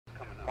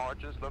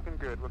Arch is looking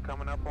good. We're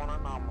coming up on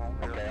our nominal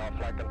here. Okay, all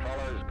flight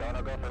controllers,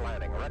 gonna go for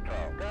landing.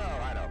 Retro. Go.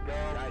 Righto. Go.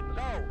 Right.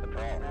 So.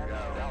 Control. Go.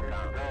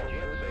 Delta. Go.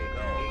 GNC.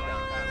 Go.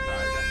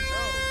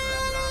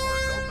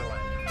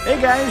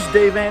 Hey guys,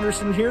 Dave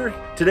Anderson here.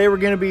 Today we're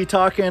going to be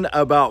talking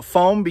about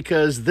foam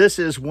because this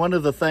is one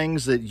of the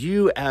things that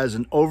you as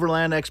an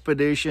overland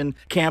expedition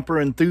camper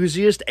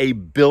enthusiast, a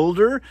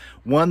builder,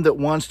 one that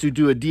wants to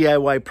do a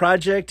DIY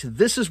project,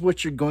 this is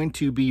what you're going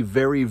to be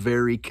very,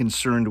 very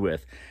concerned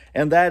with.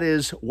 And that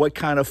is what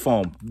kind of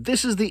foam.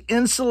 This is the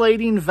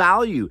insulating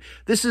value.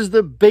 This is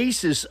the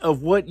basis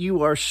of what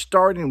you are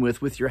starting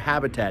with your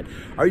habitat.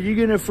 Are you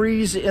going to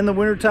freeze in the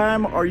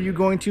wintertime? Are you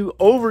going to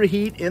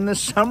overheat in the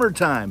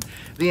summertime?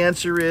 The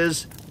answer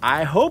is,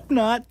 I hope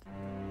not.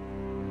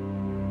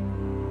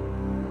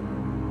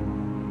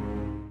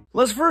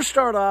 Let's first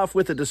start off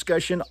with a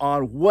discussion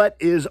on what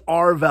is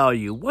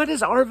R-value. What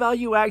does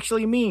R-value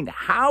actually mean?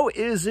 How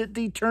is it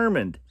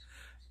determined?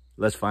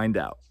 Let's find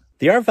out.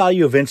 The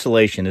R-value of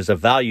insulation is a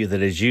value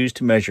that is used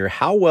to measure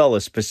how well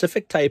a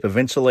specific type of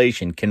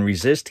insulation can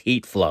resist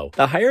heat flow.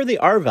 The higher the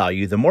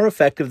R-value, the more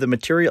effective the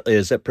material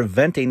is at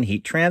preventing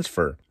heat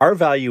transfer.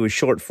 R-value is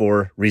short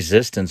for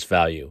resistance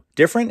value.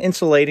 Different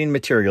insulating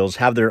materials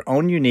have their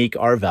own unique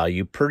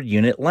R-value per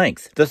unit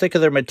length. The thicker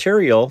the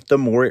material, the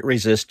more it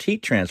resists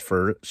heat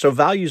transfer, so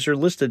values are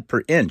listed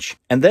per inch.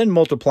 And then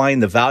multiplying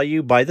the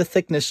value by the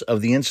thickness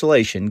of the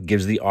insulation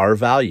gives the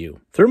R-value.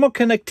 Thermal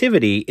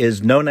conductivity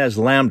is known as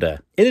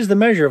lambda. It is the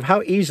measure of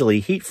how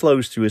easily heat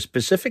flows through a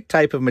specific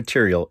type of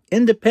material,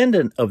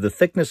 independent of the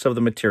thickness of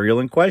the material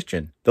in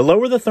question. The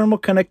lower the thermal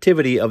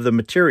conductivity of the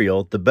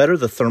material, the better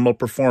the thermal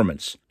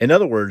performance. In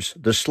other words,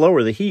 the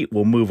slower the heat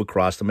will move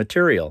across the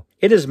material.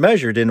 It is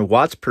measured in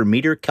watts per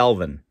meter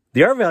Kelvin.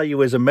 The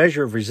R-value is a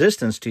measure of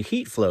resistance to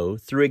heat flow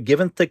through a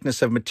given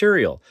thickness of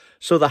material.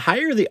 So the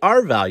higher the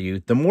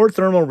R-value, the more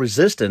thermal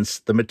resistance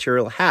the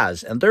material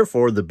has, and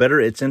therefore the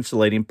better its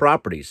insulating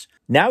properties.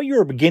 Now you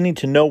are beginning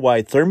to know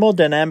why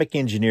thermodynamic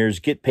engineers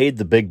get paid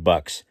the big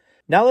bucks.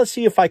 Now let's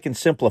see if I can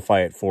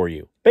simplify it for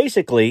you.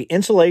 Basically,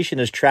 insulation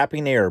is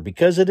trapping air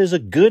because it is a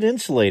good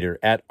insulator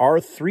at R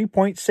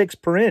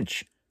 3.6 per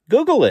inch.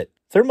 Google it.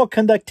 Thermal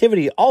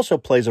conductivity also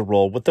plays a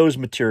role with those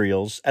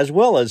materials as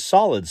well as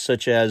solids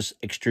such as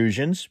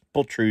extrusions,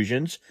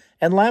 pultrusions,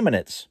 and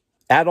laminates.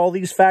 Add all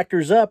these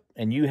factors up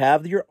and you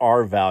have your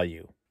R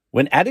value.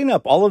 When adding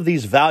up all of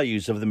these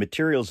values of the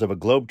materials of a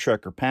globe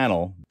truck or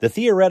panel, the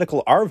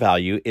theoretical R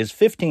value is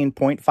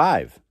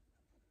 15.5.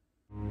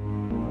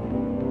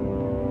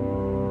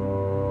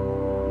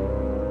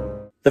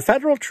 The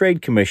Federal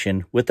Trade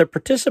Commission, with the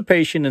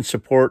participation and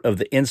support of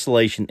the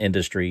insulation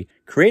industry,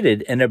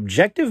 created an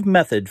objective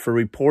method for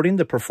reporting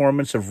the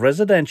performance of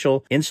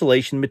residential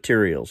insulation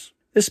materials.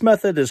 This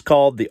method is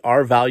called the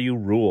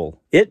RValue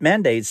Rule. It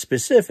mandates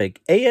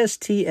specific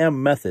ASTM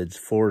methods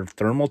for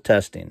thermal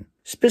testing.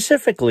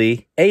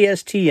 Specifically,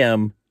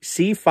 ASTM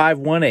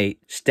C518,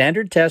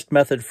 Standard Test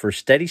Method for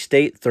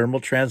Steady-State Thermal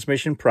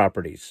Transmission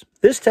Properties.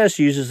 This test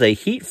uses a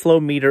heat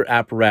flow meter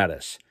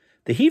apparatus.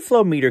 The heat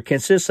flow meter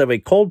consists of a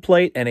cold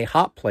plate and a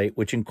hot plate,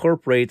 which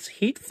incorporates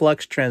heat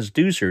flux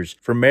transducers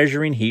for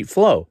measuring heat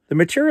flow. The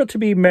material to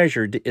be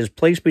measured is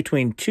placed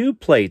between two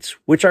plates,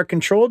 which are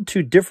controlled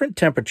to different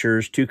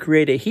temperatures to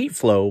create a heat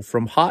flow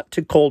from hot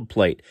to cold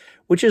plate,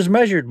 which is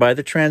measured by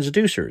the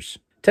transducers.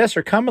 Tests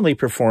are commonly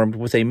performed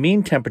with a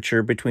mean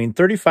temperature between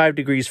 35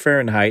 degrees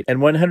Fahrenheit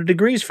and 100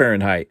 degrees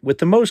Fahrenheit, with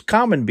the most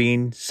common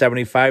being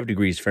 75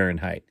 degrees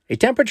Fahrenheit. A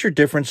temperature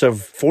difference of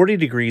 40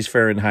 degrees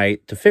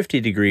Fahrenheit to 50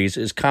 degrees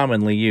is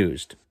commonly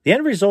used. The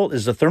end result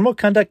is the thermal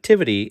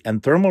conductivity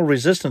and thermal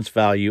resistance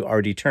value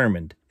are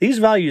determined. These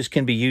values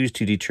can be used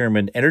to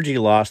determine energy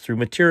loss through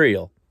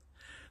material.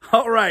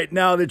 All right,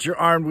 now that you're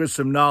armed with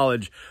some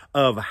knowledge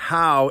of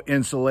how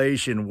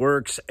insulation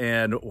works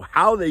and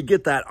how they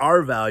get that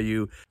R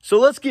value, so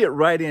let's get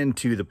right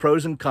into the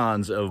pros and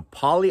cons of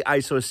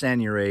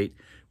polyisosanurate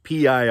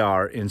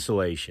PIR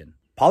insulation.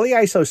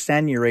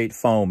 Polyisosanurate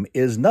foam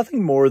is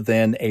nothing more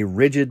than a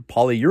rigid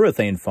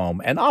polyurethane foam,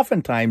 and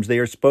oftentimes they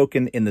are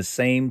spoken in the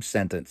same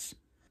sentence.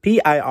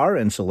 PIR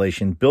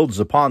insulation builds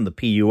upon the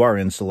PUR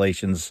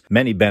insulation's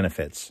many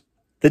benefits.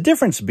 The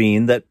difference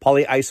being that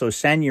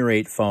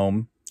polyisosanurate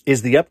foam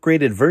is the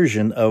upgraded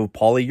version of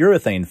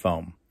polyurethane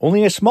foam.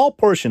 Only a small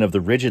portion of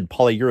the rigid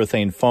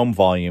polyurethane foam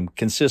volume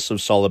consists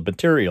of solid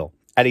material.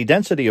 At a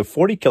density of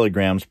 40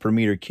 kilograms per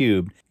meter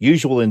cubed,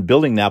 usual in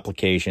building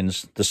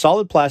applications, the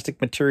solid plastic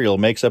material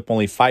makes up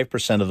only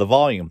 5% of the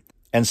volume,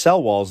 and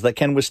cell walls that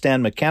can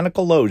withstand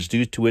mechanical loads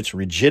due to its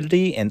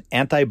rigidity and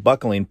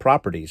anti-buckling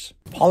properties.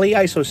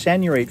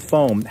 Polyisosanurate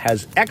foam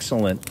has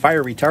excellent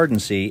fire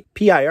retardancy.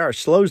 PIR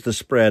slows the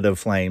spread of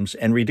flames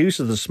and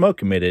reduces the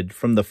smoke emitted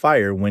from the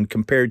fire when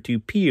compared to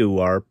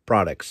PUR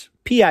products.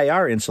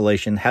 PIR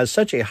insulation has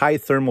such a high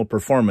thermal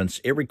performance,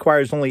 it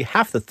requires only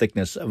half the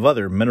thickness of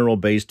other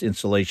mineral-based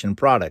insulation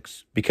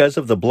products because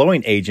of the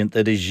blowing agent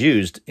that is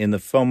used in the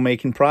foam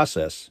making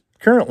process.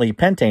 Currently,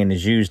 pentane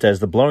is used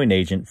as the blowing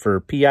agent for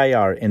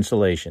PIR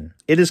insulation.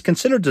 It is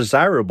considered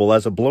desirable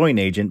as a blowing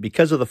agent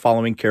because of the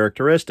following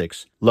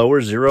characteristics: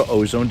 lower zero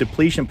ozone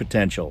depletion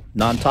potential,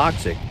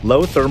 non-toxic,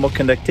 low thermal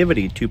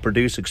conductivity to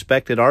produce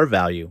expected R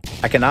value,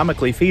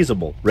 economically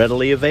feasible,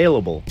 readily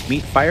available,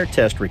 meet fire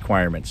test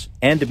requirements,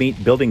 and to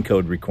meet building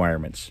code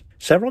requirements.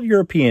 Several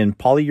European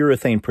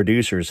polyurethane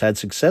producers had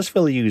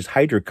successfully used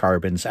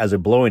hydrocarbons as a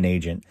blowing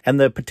agent, and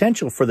the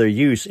potential for their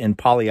use in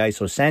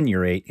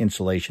polyisosanurate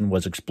insulation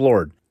was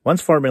explored.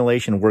 Once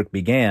formulation work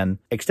began,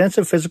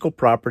 extensive physical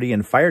property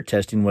and fire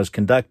testing was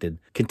conducted.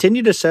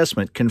 Continued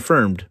assessment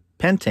confirmed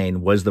pentane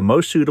was the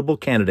most suitable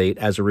candidate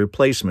as a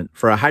replacement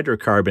for a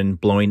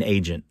hydrocarbon blowing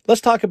agent. Let's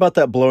talk about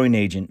that blowing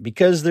agent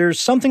because there's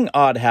something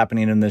odd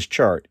happening in this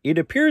chart. It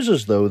appears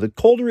as though the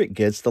colder it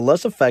gets, the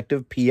less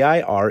effective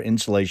PIR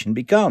insulation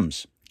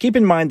becomes. Keep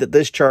in mind that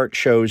this chart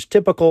shows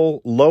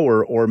typical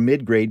lower or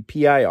mid-grade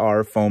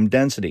PIR foam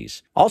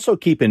densities. Also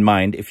keep in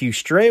mind, if you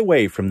stray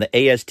away from the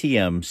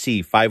ASTM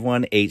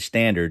C518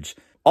 standards,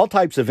 all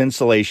types of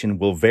insulation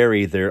will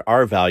vary their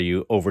R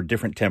value over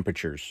different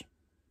temperatures.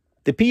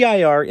 The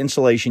PIR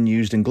insulation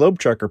used in globe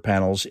trucker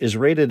panels is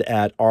rated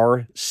at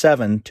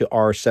R7 to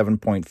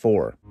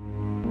R7.4.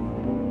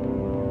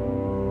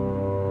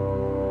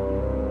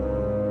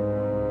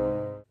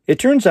 It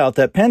turns out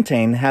that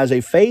pentane has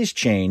a phase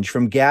change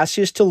from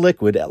gaseous to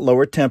liquid at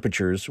lower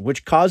temperatures,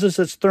 which causes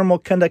its thermal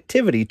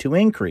conductivity to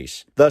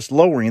increase, thus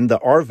lowering the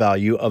R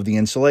value of the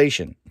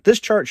insulation. This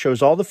chart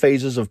shows all the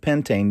phases of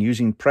pentane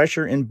using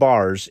pressure in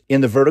bars in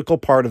the vertical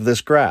part of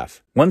this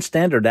graph. One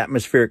standard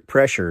atmospheric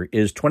pressure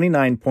is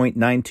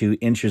 29.92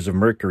 inches of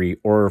mercury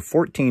or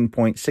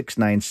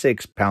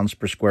 14.696 pounds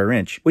per square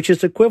inch, which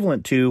is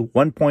equivalent to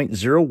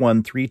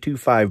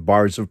 1.01325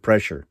 bars of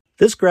pressure.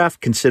 This graph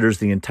considers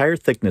the entire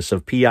thickness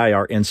of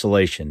PIR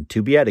insulation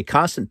to be at a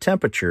constant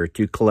temperature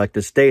to collect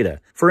its data.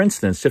 For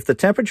instance, if the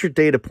temperature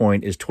data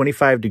point is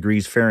 25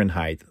 degrees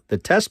Fahrenheit, the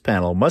test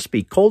panel must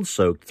be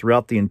cold-soaked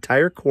throughout the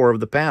entire core of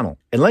the panel.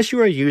 Unless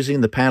you are using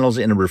the panels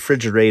in a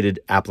refrigerated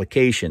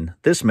application,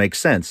 this makes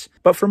sense.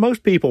 But for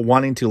most people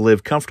wanting to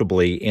live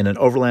comfortably in an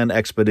overland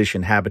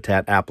expedition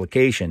habitat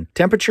application,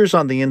 temperatures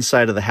on the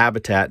inside of the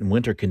habitat in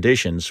winter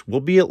conditions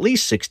will be at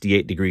least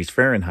 68 degrees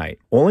Fahrenheit.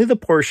 Only the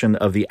portion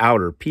of the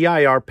outer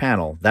PIR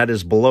panel that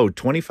is below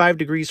 25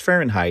 degrees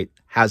Fahrenheit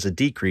has a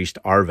decreased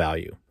R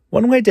value.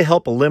 One way to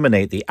help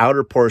eliminate the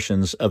outer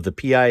portions of the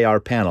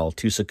PIR panel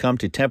to succumb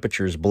to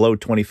temperatures below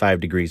 25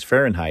 degrees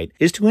Fahrenheit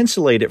is to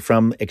insulate it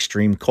from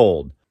extreme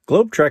cold.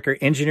 Globe Trekker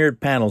engineered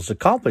panels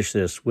accomplish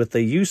this with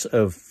the use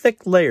of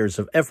thick layers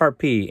of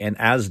FRP and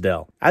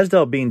Asdel,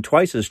 Asdel being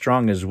twice as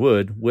strong as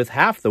wood with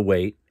half the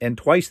weight and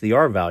twice the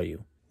R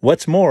value.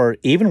 What's more,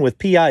 even with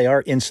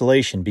PIR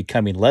insulation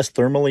becoming less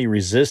thermally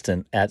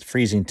resistant at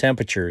freezing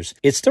temperatures,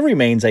 it still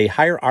remains a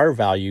higher R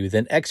value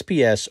than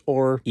XPS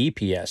or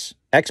EPS.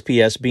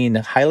 XPS being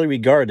highly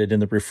regarded in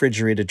the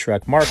refrigerated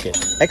truck market.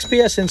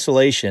 XPS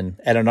insulation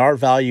at an R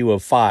value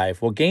of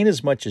 5 will gain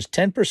as much as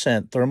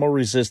 10% thermal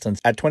resistance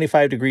at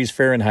 25 degrees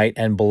Fahrenheit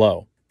and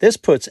below. This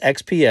puts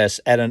XPS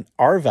at an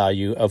R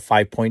value of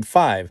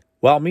 5.5.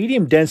 While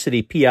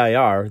medium-density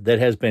PIR that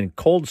has been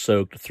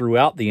cold-soaked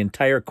throughout the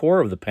entire core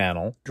of the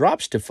panel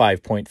drops to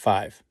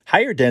 5.5.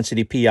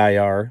 Higher-density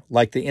PIR,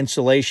 like the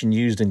insulation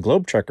used in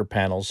globe trucker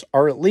panels,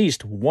 are at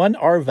least 1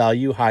 R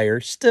value higher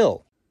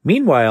still.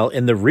 Meanwhile,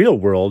 in the real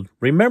world,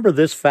 remember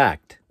this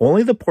fact.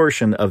 Only the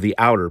portion of the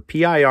outer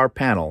PIR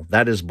panel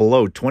that is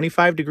below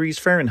 25 degrees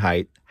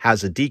Fahrenheit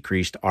has a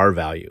decreased R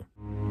value.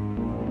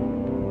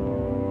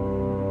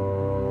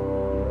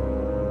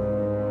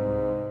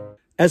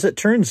 As it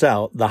turns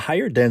out, the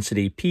higher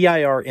density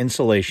PIR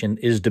insulation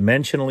is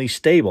dimensionally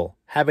stable,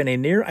 having a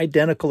near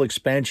identical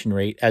expansion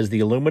rate as the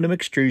aluminum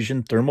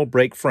extrusion thermal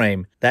break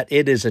frame that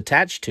it is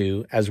attached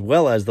to, as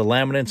well as the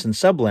laminates and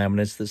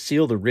sublaminates that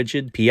seal the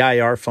rigid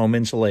PIR foam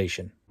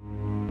insulation.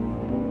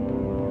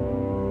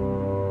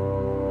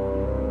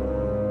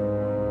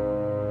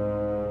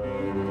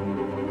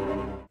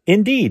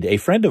 Indeed, a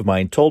friend of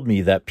mine told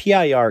me that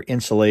PIR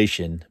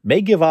insulation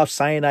may give off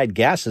cyanide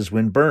gases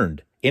when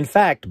burned. In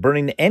fact,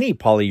 burning any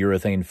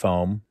polyurethane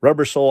foam,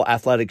 rubber sole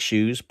athletic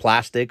shoes,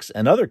 plastics,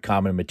 and other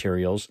common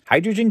materials,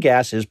 hydrogen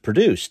gas is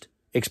produced.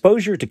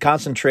 Exposure to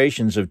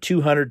concentrations of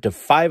 200 to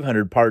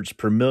 500 parts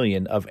per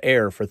million of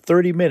air for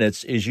 30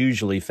 minutes is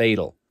usually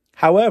fatal.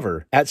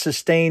 However, at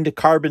sustained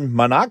carbon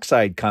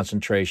monoxide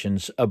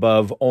concentrations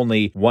above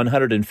only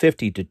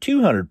 150 to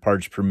 200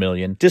 parts per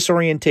million,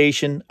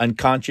 disorientation,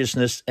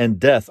 unconsciousness,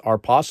 and death are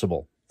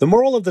possible. The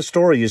moral of the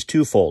story is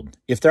twofold.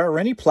 If there are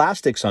any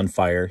plastics on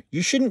fire,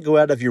 you shouldn't go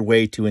out of your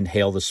way to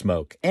inhale the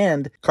smoke.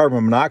 And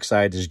carbon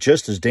monoxide is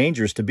just as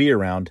dangerous to be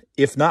around,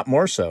 if not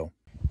more so.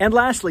 And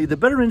lastly, the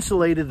better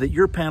insulated that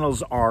your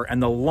panels are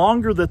and the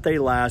longer that they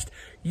last,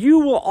 you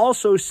will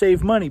also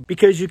save money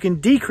because you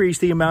can decrease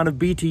the amount of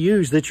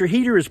BTUs that your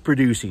heater is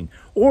producing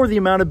or the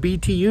amount of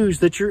BTUs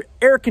that your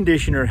air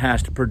conditioner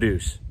has to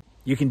produce.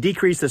 You can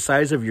decrease the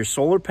size of your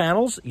solar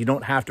panels. You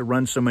don't have to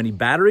run so many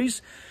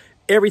batteries.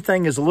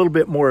 Everything is a little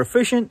bit more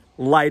efficient,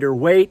 lighter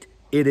weight,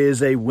 It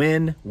is a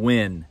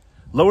win-win.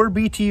 Lower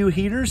BTU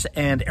heaters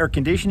and air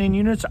conditioning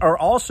units are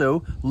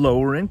also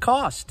lower in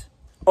cost.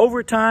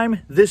 Over time,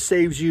 this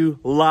saves you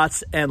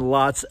lots and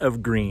lots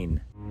of green.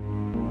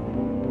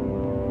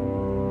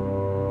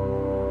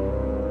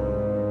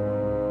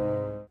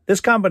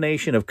 This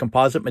combination of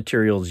composite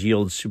materials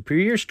yields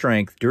superior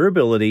strength,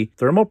 durability,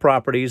 thermal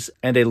properties,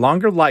 and a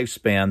longer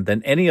lifespan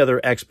than any other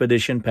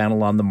Expedition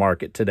panel on the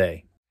market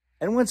today.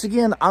 And once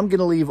again, I'm going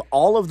to leave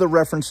all of the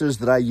references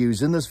that I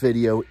use in this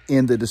video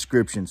in the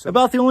description. So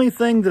about the only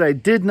thing that I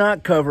did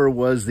not cover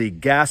was the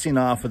gassing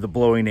off of the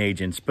blowing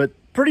agents, but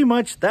pretty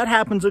much that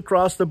happens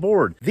across the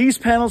board. These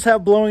panels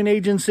have blowing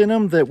agents in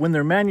them that when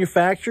they're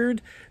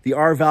manufactured, the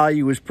R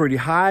value is pretty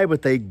high,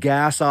 but they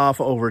gas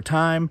off over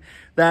time.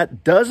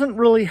 That doesn't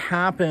really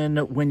happen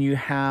when you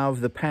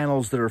have the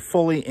panels that are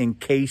fully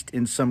encased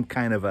in some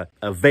kind of a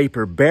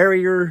vapor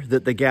barrier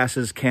that the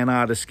gases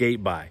cannot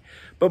escape by.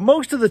 But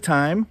most of the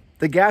time,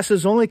 the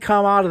gases only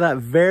come out of that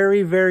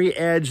very, very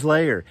edge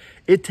layer.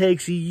 It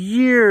takes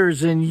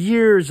years and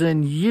years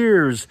and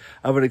years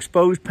of an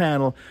exposed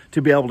panel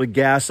to be able to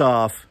gas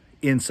off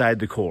inside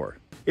the core.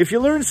 If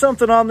you learned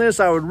something on this,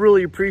 I would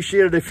really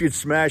appreciate it if you'd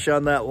smash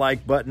on that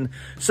like button.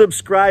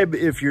 Subscribe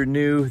if you're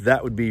new.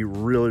 That would be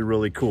really,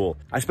 really cool.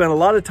 I spent a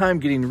lot of time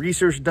getting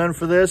research done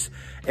for this,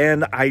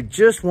 and I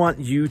just want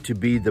you to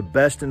be the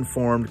best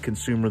informed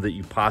consumer that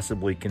you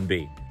possibly can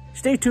be.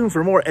 Stay tuned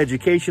for more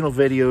educational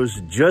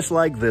videos just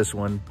like this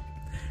one.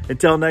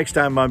 Until next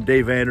time, I'm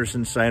Dave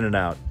Anderson signing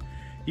out.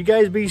 You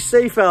guys be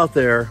safe out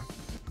there,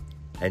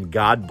 and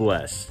God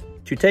bless.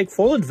 To take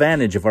full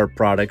advantage of our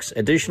products,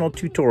 additional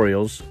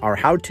tutorials, our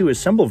how-to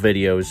assemble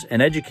videos,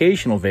 and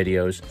educational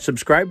videos,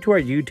 subscribe to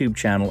our YouTube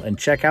channel and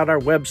check out our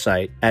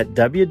website at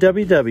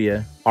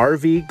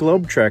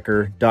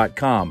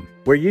www.rvglobetrekker.com,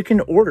 where you can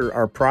order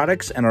our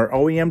products and our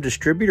OEM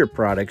distributor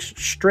products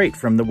straight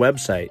from the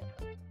website.